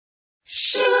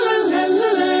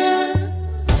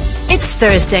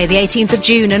Thursday, the 18th of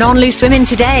June, and on Loose Women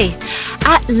today.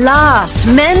 At last,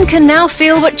 men can now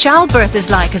feel what childbirth is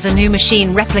like as a new machine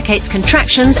replicates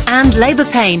contractions and labour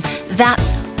pain.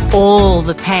 That's all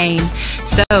the pain.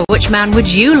 So, which man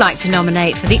would you like to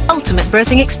nominate for the ultimate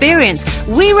birthing experience?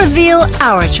 We reveal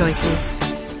our choices.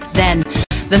 Then,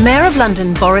 the Mayor of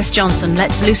London, Boris Johnson,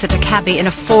 lets loose at a cabbie in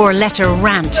a 4-letter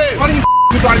rant. Hey, why do you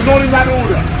not in that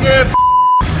order? Yeah,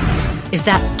 Is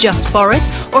that just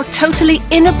Boris, or totally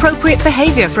inappropriate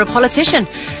behaviour for a politician?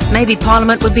 Maybe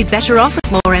Parliament would be better off with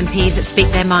more MPs that speak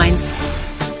their minds.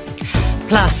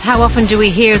 Plus, how often do we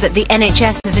hear that the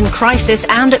NHS is in crisis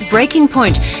and at breaking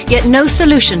point, yet no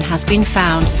solution has been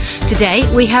found? Today,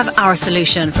 we have our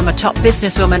solution from a top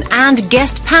businesswoman and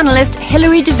guest panellist,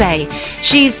 Hilary Devey.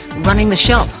 She's running the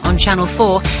shop on Channel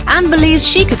 4 and believes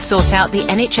she could sort out the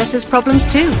NHS's problems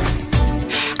too.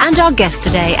 And our guest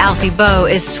today, Alfie Boe,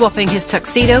 is swapping his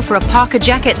tuxedo for a Parker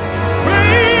jacket.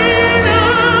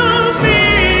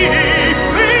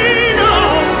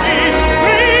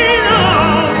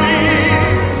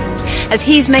 As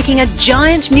he's making a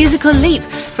giant musical leap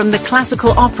from the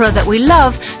classical opera that we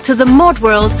love to the mod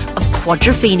world of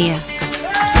quadrophenia.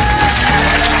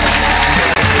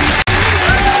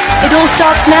 It all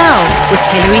starts now with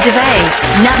Hilary Devey,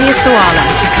 Nadia Sawalha,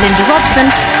 Linda Robson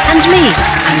and me,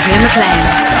 Andrea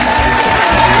McLean.